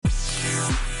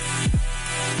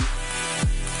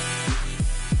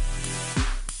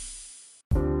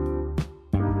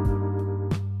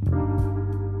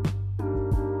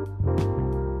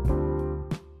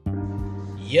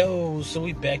Yo, so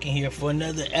we back in here for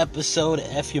another episode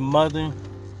of F Your Mother.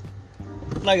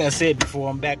 Like I said before,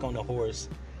 I'm back on the horse.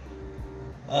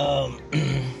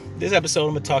 This episode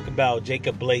I'm going to talk about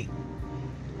Jacob Blake.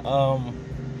 I'm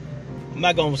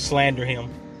not going to slander him,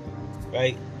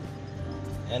 right?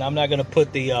 And I'm not going to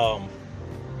put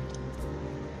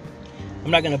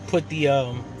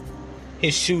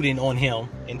his shooting on him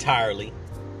entirely.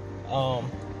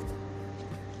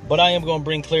 But I am going to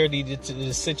bring clarity to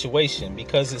the situation,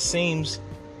 because it seems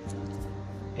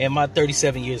in my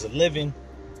 37 years of living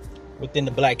within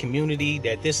the black community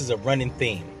that this is a running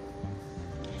theme.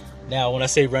 Now, when I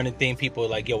say running theme, people are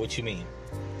like, yo, what you mean?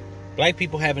 Black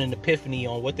people having an epiphany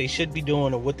on what they should be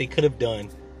doing or what they could have done,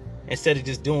 instead of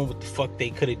just doing what the fuck they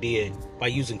could have did by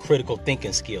using critical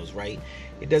thinking skills, right?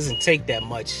 It doesn't take that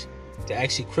much to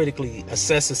actually critically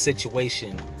assess a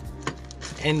situation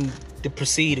and to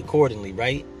proceed accordingly,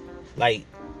 right? Like,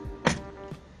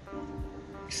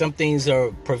 some things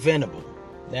are preventable.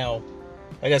 Now,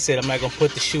 like I said, I'm not going to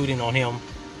put the shooting on him.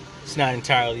 It's not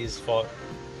entirely his fault.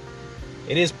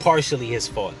 It is partially his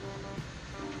fault,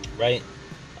 right?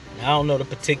 Now, I don't know the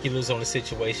particulars on the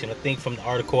situation. I think from the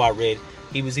article I read,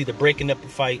 he was either breaking up a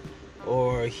fight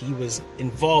or he was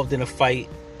involved in a fight,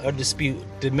 a dispute,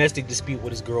 domestic dispute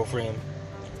with his girlfriend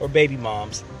or baby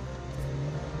moms.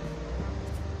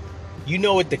 You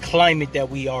know what the climate that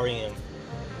we are in.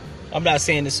 I'm not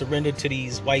saying to surrender to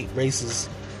these white racist,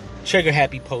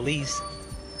 trigger-happy police,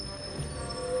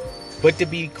 but to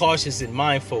be cautious and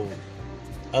mindful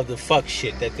of the fuck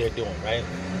shit that they're doing, right?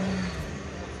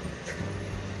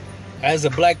 As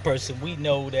a black person, we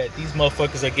know that these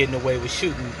motherfuckers are getting away with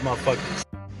shooting motherfuckers.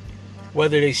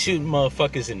 Whether they shooting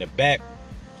motherfuckers in the back,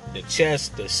 the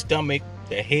chest, the stomach,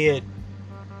 the head.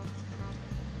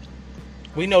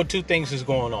 We know two things is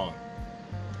going on.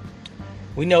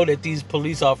 We know that these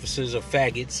police officers are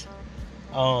faggots.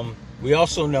 We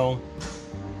also know,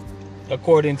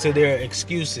 according to their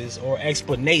excuses or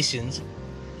explanations,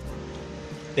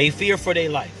 they fear for their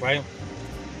life, right?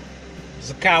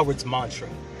 It's a coward's mantra.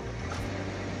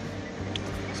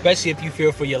 Especially if you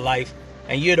fear for your life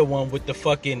and you're the one with the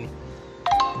fucking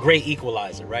great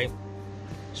equalizer, right?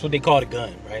 That's what they call the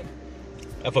gun, right?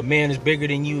 If a man is bigger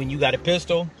than you and you got a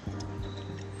pistol,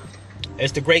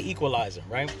 it's the great equalizer,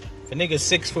 right? If a nigga's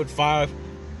 6'5",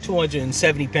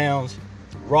 270 pounds,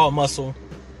 raw muscle,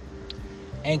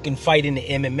 and can fight in the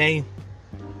MMA,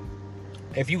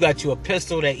 if you got you a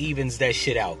pistol, that evens that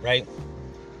shit out, right?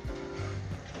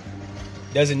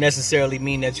 Doesn't necessarily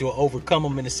mean that you'll overcome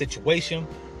him in a situation,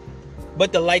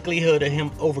 but the likelihood of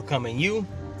him overcoming you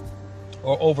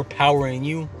or overpowering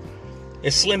you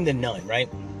is slim to none, right?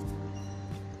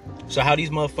 So how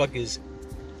these motherfuckers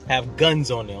have guns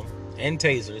on them, and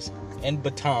tasers, and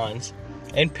batons,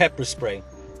 and pepper spray,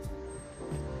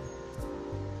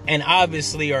 and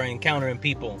obviously are encountering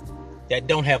people that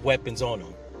don't have weapons on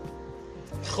them.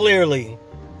 Clearly,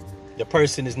 the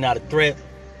person is not a threat.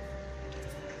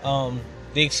 The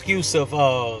excuse of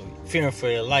fearing for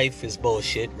their life is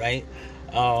bullshit, right?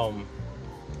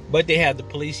 But they have the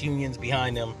police unions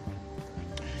behind them.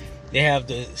 They have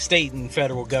the state and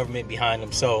federal government behind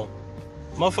them. So,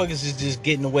 motherfuckers is just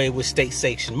getting away with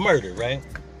state-sanctioned murder, right?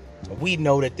 We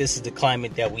know that this is the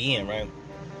climate that we in, right?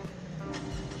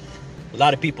 A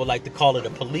lot of people like to call it a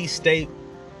police state.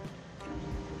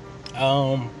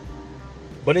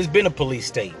 But it's been a police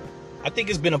state. I think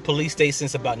it's been a police state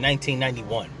since about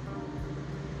 1991.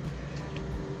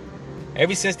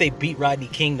 Ever since they beat Rodney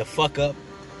King the fuck up,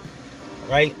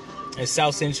 right? In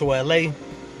South Central LA.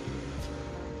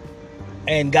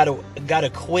 And got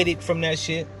acquitted from that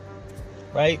shit,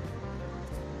 right?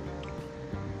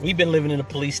 We've been living in a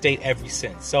police state ever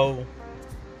since. So,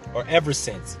 I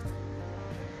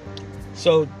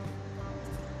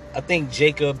think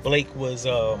Jacob Blake was,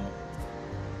 if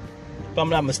I'm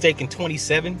not mistaken,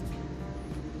 27.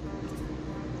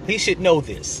 He should know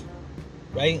this,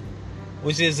 right?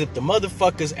 Which is, if the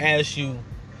motherfuckers ask you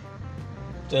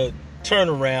to turn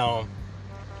around,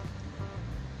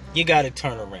 you gotta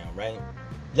turn around, right?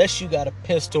 Unless you got a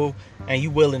pistol and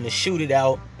you willing to shoot it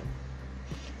out,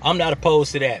 I'm not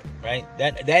opposed to that, right?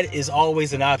 That is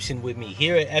always an option with me.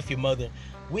 Here at F Your Mother,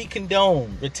 we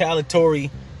condone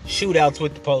retaliatory shootouts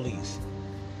with the police.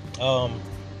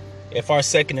 If our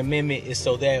Second Amendment is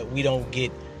so that we don't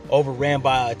get overran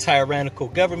by a tyrannical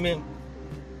government,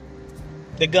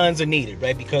 the guns are needed,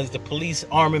 right? Because the police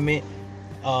armament,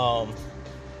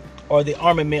 or the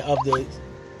armament of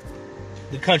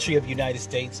the country of the United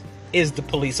States, is the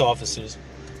police officers.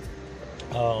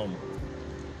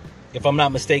 If I'm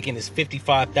not mistaken, it's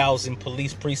 55,000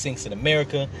 police precincts in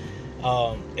America.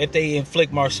 If they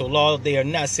inflict martial law, they are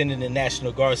not sending the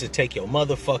National Guards to take your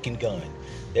motherfucking gun.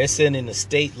 They're sending the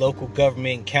state, local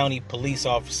government, county police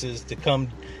officers to come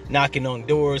knocking on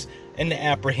doors and to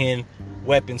apprehend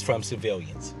weapons from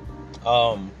civilians.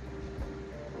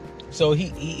 So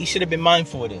he should have been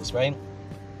mindful of this, right?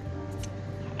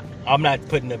 I'm not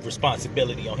putting the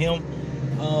responsibility on him.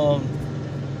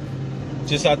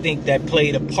 Just I think that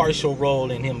played a partial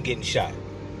role in him getting shot.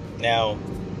 Now,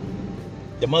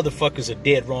 the motherfuckers are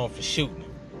dead wrong for shooting.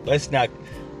 Let's not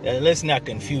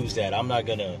confuse that. I'm not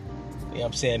gonna,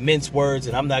 mince words,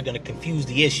 and I'm not gonna confuse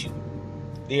the issue.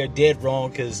 They are dead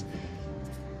wrong because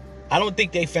I don't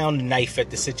think they found a knife at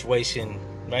the situation.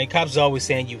 Right? Cops are always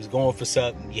saying you was going for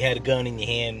something, you had a gun in your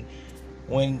hand,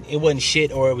 when it wasn't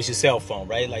shit, or it was your cell phone,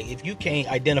 right? Like, if you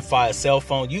can't identify a cell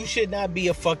phone, you should not be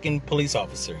a fucking police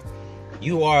officer.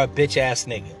 You are a bitch ass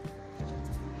nigga.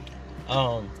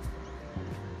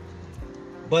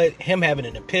 But him having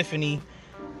an epiphany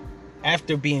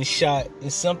after being shot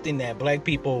is something that black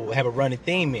people have a running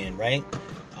theme in, right?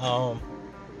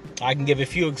 I can give a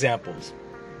few examples.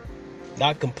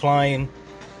 Not complying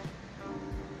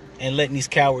and letting these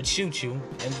cowards shoot you,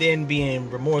 and then being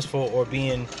remorseful or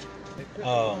being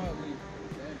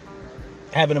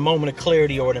having a moment of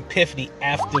clarity or an epiphany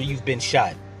after you've been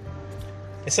shot.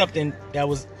 It's something that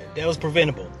was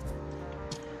preventable.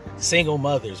 Single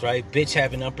mothers, right? Bitch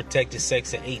having unprotected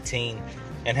sex at 18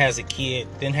 and has a kid,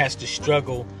 then has to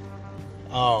struggle,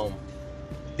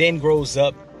 then grows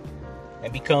up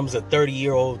and becomes a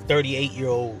 30-year-old,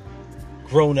 38-year-old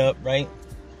grown up, right?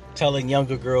 Telling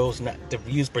younger girls not to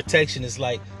use protection is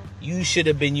like, you should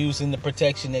have been using the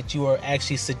protection that you are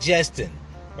actually suggesting,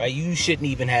 right? You shouldn't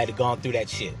even have gone through that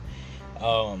shit.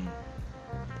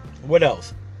 What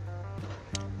else?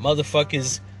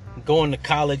 Motherfuckers going to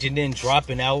college and then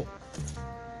dropping out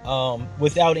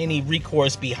without any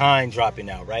recourse behind dropping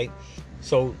out, right?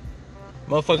 So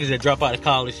motherfuckers that drop out of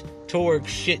college to work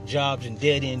shit jobs and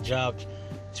dead-end jobs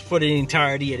for the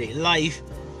entirety of their life,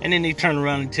 and then they turn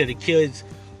around and tell the kids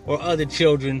or other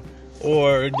children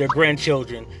or their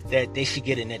grandchildren that they should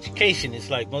get an education. It's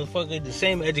like, motherfucker, the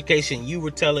same education you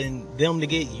were telling them to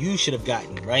get, you should have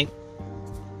gotten, right?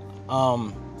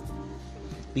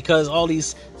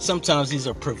 Because sometimes these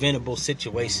are preventable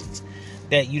situations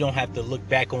that you don't have to look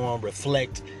back on,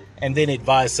 reflect, and then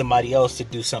advise somebody else to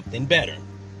do something better.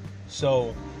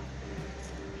 So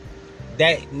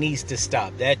that needs to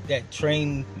stop. That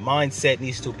trained mindset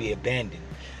needs to be abandoned.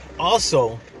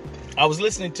 Also, I was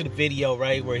listening to the video,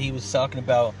 right, where he was talking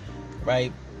about,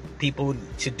 right, people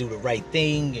should do the right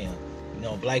thing,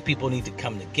 and, black people need to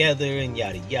come together, and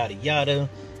yada, yada, yada,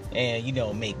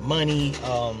 and, make money.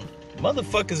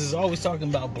 Motherfuckers is always talking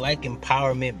about black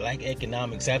empowerment, black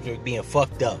economics after being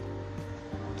fucked up.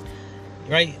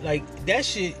 Right? Like, that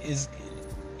shit is,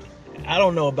 I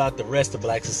don't know about the rest of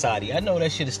black society. I know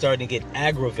that shit is starting to get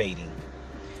aggravating.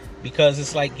 Because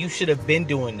it's like, you should have been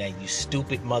doing that, you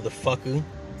stupid motherfucker.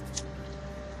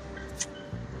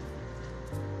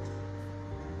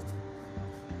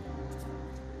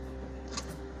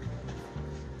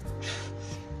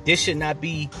 This should not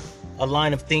be a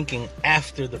line of thinking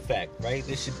after the fact, right?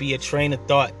 This should be a train of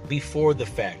thought before the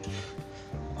fact.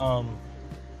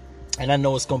 And I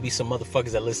know it's gonna be some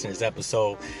motherfuckers that listen to this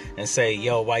episode and say,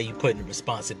 yo, why you putting the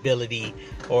responsibility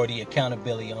or the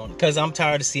accountability on? Because I'm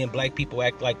tired of seeing black people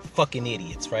act like fucking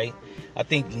idiots, right? I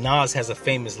think Nas has a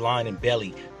famous line in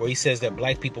Belly where he says that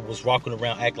black people was walking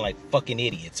around acting like fucking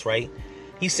idiots, right?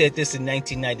 He said this in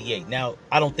 1998. Now,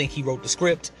 I don't think he wrote the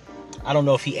script. I don't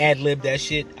know if he ad-libbed that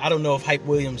shit. I don't know if Hype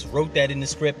Williams wrote that in the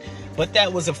script. But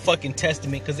that was a fucking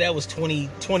testament, because that was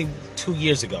 22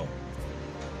 years ago,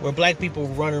 where black people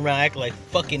were running around acting like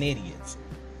fucking idiots.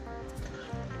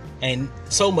 And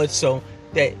so much so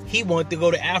that he wanted to go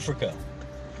to Africa,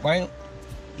 right?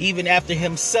 Even after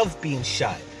himself being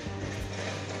shot.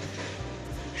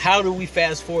 How do we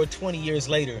fast forward 20 years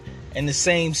later and the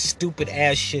same stupid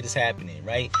ass shit is happening,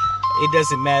 right? It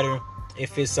doesn't matter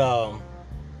if it's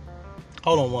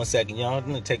hold on one second, y'all. I'm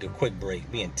gonna take a quick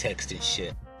break. Being texted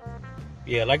shit.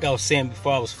 Yeah, like I was saying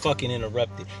before, I was fucking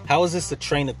interrupted. How is this a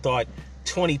train of thought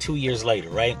 22 years later,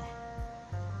 right?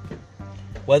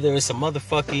 Whether it's a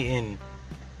motherfucker in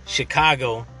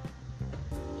Chicago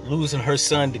losing her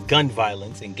son to gun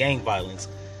violence and gang violence,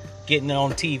 getting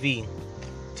on TV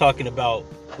talking about,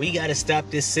 we gotta stop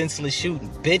this senseless shooting.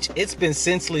 Bitch, it's been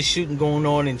senseless shooting going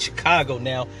on in Chicago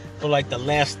now for like the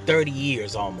last 30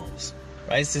 years almost.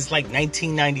 Right? Since like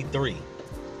 1993.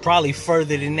 Probably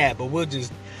further than that, but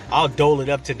I'll dole it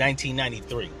up to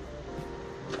 1993.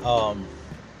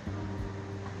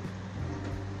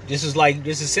 This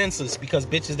is senseless because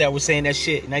bitches that were saying that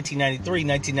shit in 1993,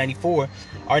 1994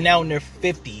 are now in their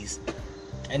 50s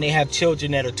and they have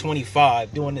children that are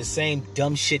 25 doing the same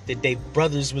dumb shit that their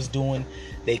brothers was doing,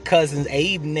 their cousins, and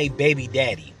even their baby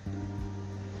daddy.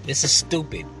 This is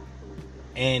stupid.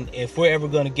 And if we're ever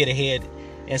going to get ahead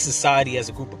in society as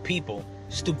a group of people,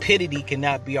 stupidity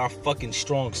cannot be our fucking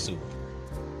strong suit.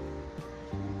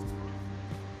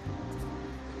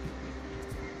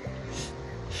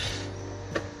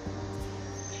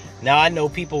 Now, I know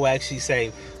people will actually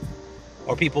say,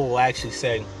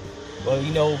 well,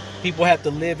 you know, people have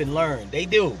to live and learn. They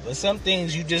do. But some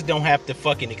things you just don't have to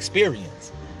fucking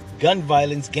experience. Gun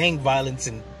violence, gang violence,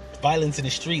 and violence in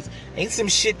the streets ain't some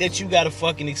shit that you gotta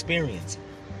fucking experience.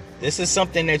 This is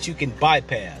something that you can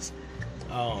bypass.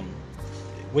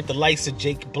 With the likes of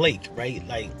Jake Blake, right?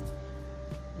 Like,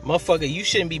 motherfucker, you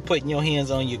shouldn't be putting your hands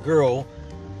on your girl,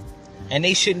 and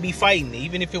they shouldn't be fighting,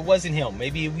 even if it wasn't him.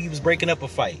 Maybe he was breaking up a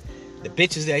fight. The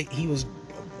bitches that he was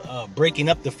breaking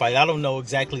up the fight, I don't know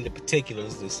exactly the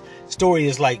particulars. This story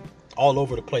is like all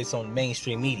over the place on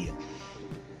mainstream media.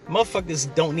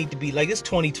 Motherfuckers don't need to be like, it's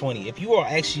 2020. If you are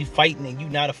actually fighting and you're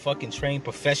not a fucking trained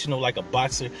professional like a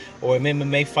boxer or an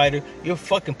MMA fighter, you're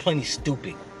fucking plenty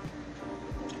stupid.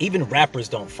 Even rappers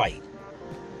don't fight.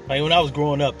 Like, when I was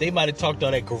growing up, they might have talked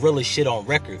all that gorilla shit on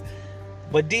record,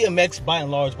 but DMX by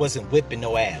and large wasn't whipping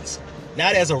no ass.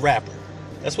 Not as a rapper.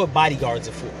 That's what bodyguards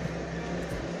are for.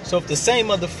 So if the same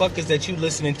motherfuckers that you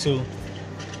listening to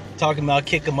talking about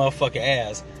kick a motherfucker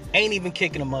ass ain't even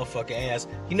kicking a motherfucker ass,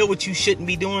 you know what you shouldn't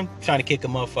be doing? Trying to kick a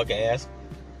motherfucker ass.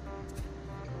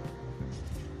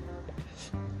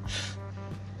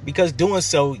 Because doing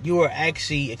so, you are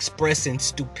actually expressing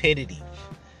stupidity.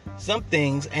 Some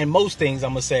things, and most things,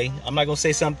 I'm not gonna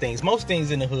say some things, most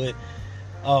things in the hood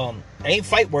ain't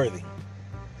fight worthy.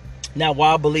 Now,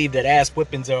 while I believe that ass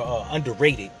whippings are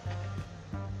underrated,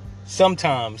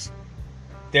 sometimes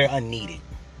they're unneeded,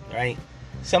 right?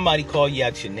 Somebody call you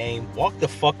out your name, walk the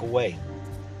fuck away.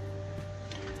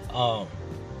 A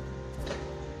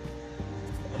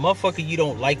motherfucker you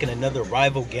don't like in another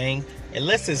rival gang,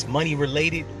 unless it's money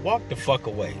related, walk the fuck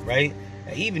away, right?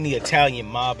 Even the Italian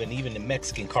mob and even the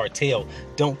Mexican cartel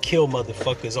don't kill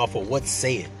motherfuckers off of what's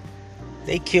said.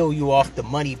 They kill you off the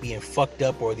money being fucked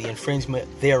up or the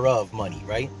infringement thereof money,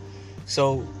 right?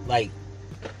 So, like,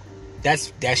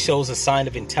 that shows a sign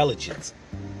of intelligence.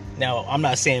 Now, I'm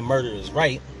not saying murder is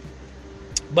right,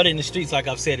 but in the streets, like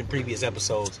I've said in previous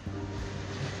episodes,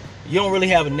 you don't really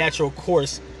have a natural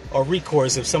course or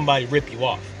recourse if somebody rip you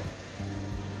off.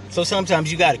 So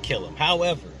sometimes you gotta kill them.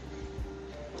 However,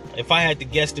 if I had to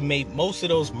guesstimate, most of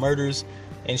those murders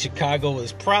in Chicago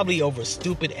is probably over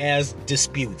stupid ass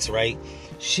disputes, right?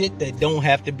 Shit that don't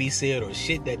have to be said or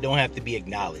shit that don't have to be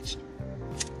acknowledged.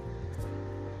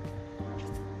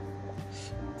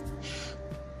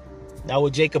 Now,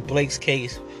 with Jacob Blake's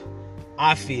case,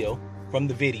 I feel from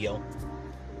the video,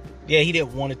 yeah, he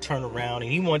didn't want to turn around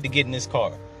and he wanted to get in his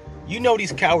car. You know,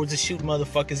 these cowards are shooting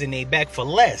motherfuckers in their back for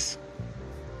less.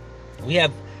 We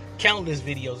have countless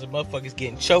videos of motherfuckers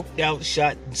getting choked out,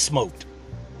 shot, and smoked,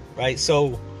 right?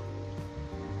 So,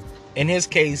 in his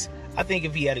case, I think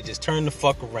if he had to just turn the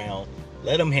fuck around,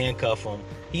 let him handcuff him,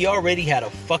 he already had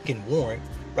a fucking warrant,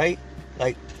 right?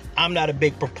 Like, I'm not a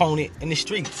big proponent in the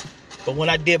streets, but when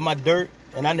I did my dirt,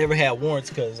 and I never had warrants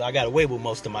because I got away with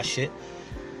most of my shit,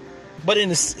 but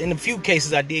in a few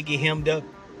cases I did get hemmed up,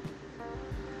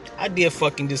 I did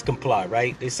fucking just comply,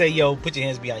 right? They say, yo, put your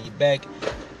hands behind your back.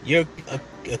 You're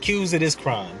accused of this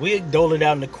crime. We dole it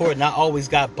out in the court, and I always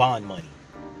got bond money.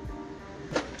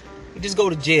 You just go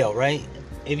to jail, right?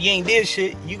 If you ain't did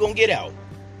shit, you gonna get out.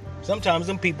 Sometimes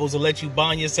them peoples will let you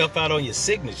bond yourself out on your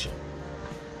signature.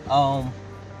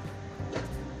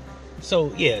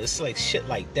 So yeah, it's like shit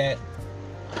like that.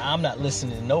 I'm not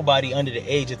listening to nobody under the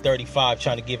age of 35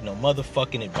 trying to give no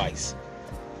motherfucking advice.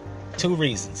 2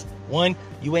 reasons. 1,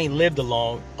 you ain't lived a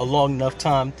long enough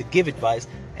time to give advice.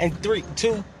 And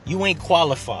 2, you ain't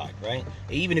qualified, right?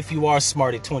 Even if you are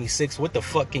smart at 26, what the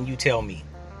fuck can you tell me?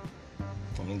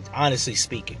 I mean, honestly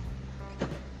speaking.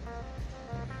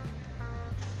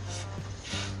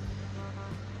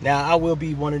 Now, I will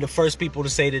be one of the first people to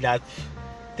say that I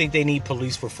think they need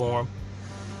police reform.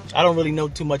 I don't really know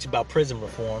too much about prison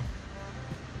reform,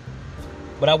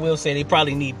 but I will say they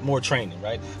probably need more training,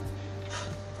 right?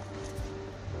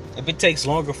 If it takes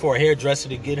longer for a hairdresser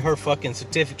to get her fucking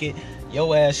certificate,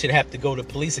 your ass should have to go to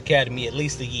police academy at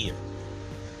least a year.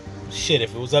 Shit,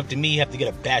 if it was up to me, you have to get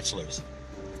a bachelor's.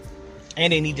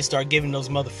 And they need to start giving those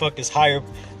motherfuckers higher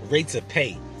rates of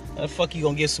pay. How the fuck you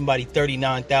gonna give somebody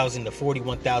 $39,000 to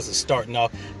 $41,000 starting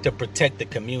off to protect the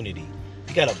community?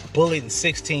 You got a bullet and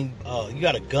 16, you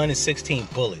got a gun and 16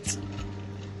 bullets.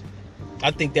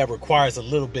 I think that requires a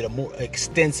little bit of more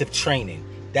extensive training.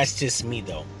 That's just me,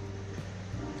 though.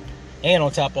 And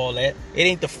on top of all that, it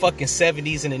ain't the fucking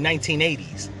 70s and the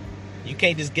 1980s. You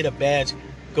can't just get a badge,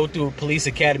 go through a police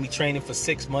academy training for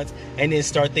 6 months, and then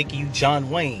start thinking you John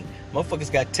Wayne. Motherfuckers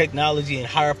got technology and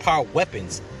higher power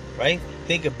weapons, right?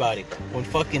 Think about it. When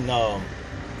fucking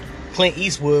Clint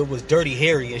Eastwood was Dirty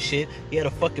Harry and shit, he had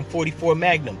a fucking 44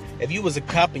 Magnum. If you was a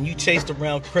cop and you chased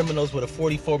around criminals with a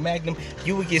 44 Magnum,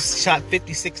 you would get shot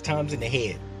 56 times in the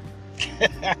head.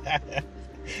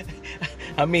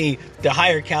 I mean, the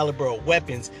higher caliber of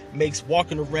weapons makes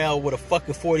walking around with a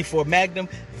fucking 44 Magnum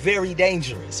very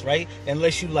dangerous, right?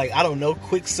 Unless you like, I don't know,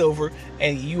 Quicksilver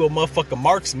and you a motherfucking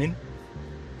marksman.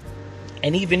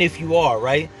 And even if you are,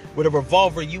 right, with a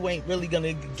revolver, you ain't really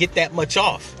gonna get that much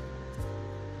off.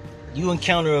 You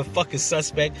encounter a fucking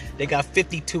suspect, they got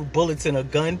 52 bullets in a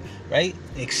gun, right?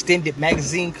 Extended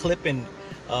magazine clip and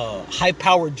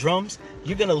high-powered drums,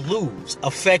 you're gonna lose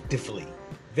effectively,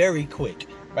 very quick,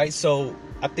 right? So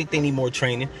I think they need more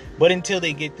training. But until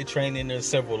they get the training, there's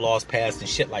several laws passed and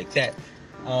shit like that.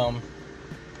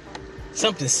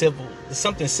 Something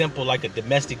simple like a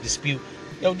domestic dispute,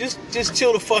 just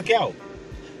chill the fuck out.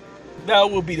 Now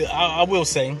I will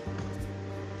say,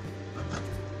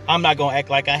 I'm not gonna act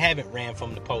like I haven't ran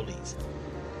from the police.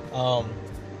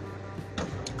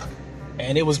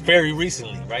 And it was very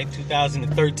recently, right?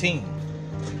 2013.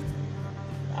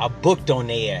 I booked on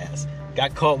their ass.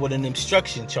 Got caught with an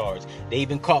obstruction charge. They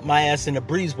even caught my ass in a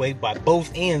breezeway. By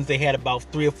both ends, they had about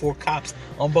 3 or 4 cops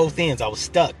on both ends. I was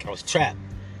stuck. I was trapped.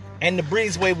 And the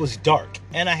breezeway was dark.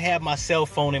 And I had my cell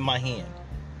phone in my hand.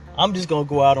 I'm just going to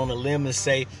go out on a limb and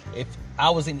say, if I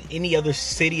was in any other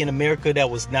city in America that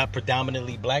was not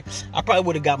predominantly black, I probably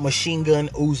would have got machine gun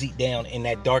Uzi down in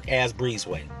that dark ass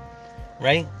breezeway,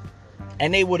 right?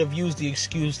 And they would have used the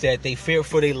excuse that they feared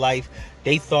for their life.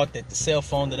 They thought that the cell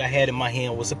phone that I had in my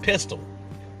hand was a pistol,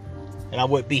 and I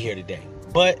wouldn't be here today.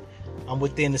 But I'm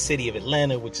within the city of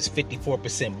Atlanta, which is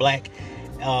 54% black,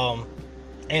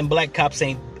 and black cops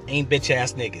ain't bitch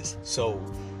ass niggas. So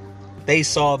they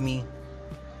saw me.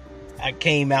 I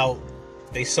came out.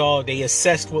 They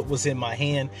assessed what was in my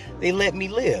hand. They let me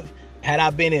live. Had I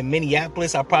been in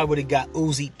Minneapolis, I probably would have got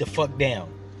Uzi'd the fuck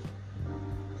down.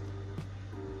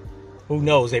 Who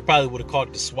knows? They probably would have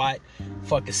called the SWAT,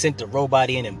 fucking sent the robot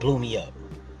in and blew me up.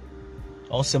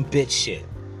 On some bitch shit.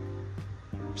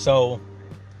 So,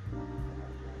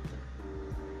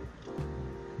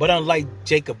 but unlike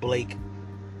Jacob Blake,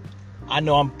 I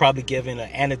know I'm probably giving an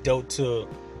anecdote to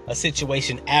a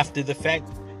situation after the fact.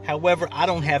 However, I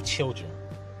don't have children.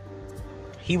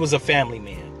 He was a family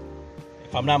man.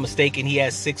 If I'm not mistaken, he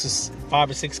has 5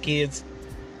 or 6 kids.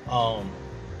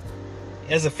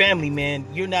 As a family man,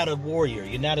 you're not a warrior.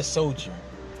 You're not a soldier.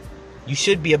 You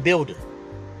should be a builder.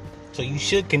 So you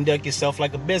should conduct yourself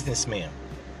like a businessman.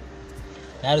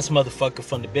 Now this motherfucker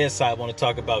from the bedside want to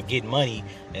talk about getting money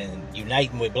and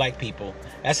uniting with black people.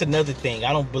 That's another thing.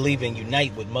 I don't believe in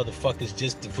unite with motherfuckers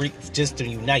just to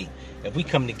unite. If we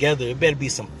come together, it better be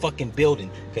some fucking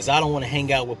building. Because I don't want to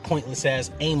hang out with pointless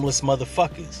ass, aimless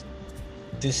motherfuckers.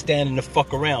 Just standing the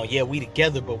fuck around. Yeah, we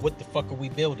together, but what the fuck are we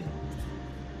building?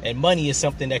 And money is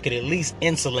something that could at least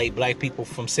insulate black people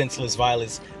from senseless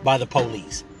violence by the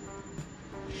police.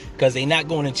 Because they're not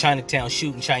going in Chinatown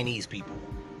shooting Chinese people.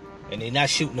 And they're not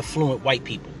shooting affluent white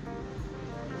people.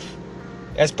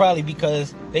 That's probably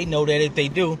because they know that if they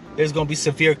do, there's going to be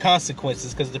severe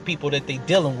consequences. Because the people that they're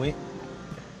dealing with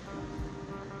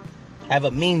have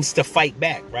a means to fight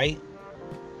back, right?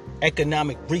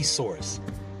 Economic resource.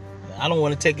 I don't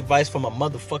want to take advice from a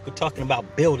motherfucker talking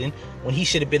about building when he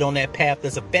should have been on that path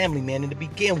as a family man to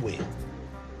begin with.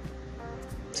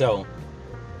 So,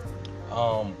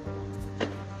 all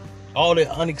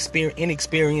the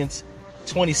inexperienced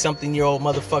 20-something-year-old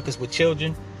motherfuckers with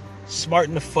children,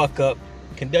 smarten the fuck up,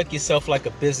 conduct yourself like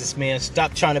a businessman,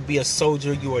 stop trying to be a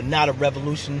soldier. You are not a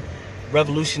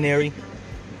revolutionary.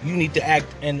 You need to act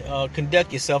and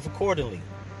conduct yourself accordingly.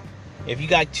 If you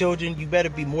got children, you better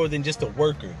be more than just a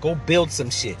worker. Go build some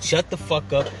shit. Shut the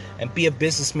fuck up and be a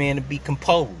businessman and be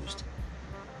composed.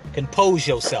 Compose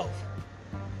yourself.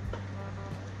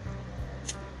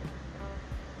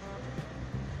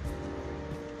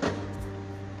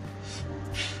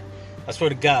 I swear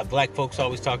to God, black folks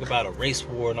always talk about a race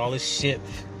war and all this shit.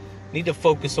 Need to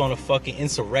focus on a fucking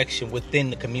insurrection within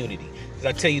the community. Because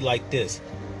I tell you like this.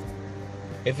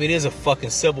 If it is a fucking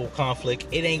civil conflict,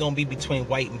 it ain't gonna be between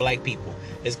white and black people.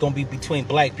 It's gonna be between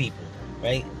black people,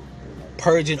 right?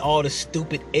 Purging all the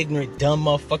stupid, ignorant, dumb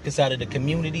motherfuckers out of the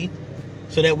community.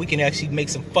 so that we can actually make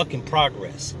some fucking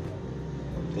progress.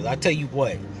 Because I tell you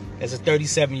what, as a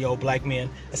 37-year-old black man,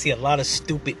 I see a lot of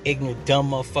stupid, ignorant,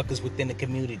 dumb motherfuckers within the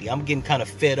community. I'm getting kind of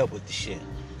fed up with the shit.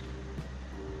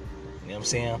 You know what I'm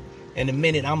saying? In a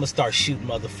minute, I'm going to start shooting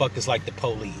motherfuckers like the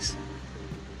police.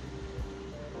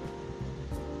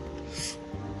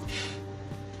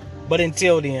 But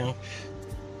until then,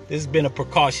 this has been a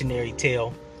precautionary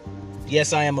tale.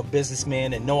 Yes, I am a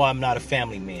businessman, and no, I'm not a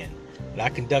family man. But I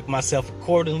conduct myself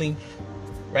accordingly,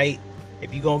 right?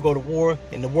 If you're gonna go to war,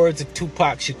 in the words of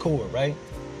Tupac Shakur, right?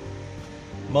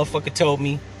 Motherfucker told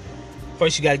me,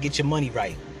 first you gotta get your money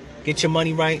right. Get your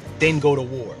money right, then go to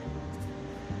war.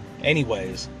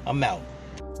 Anyways, I'm out.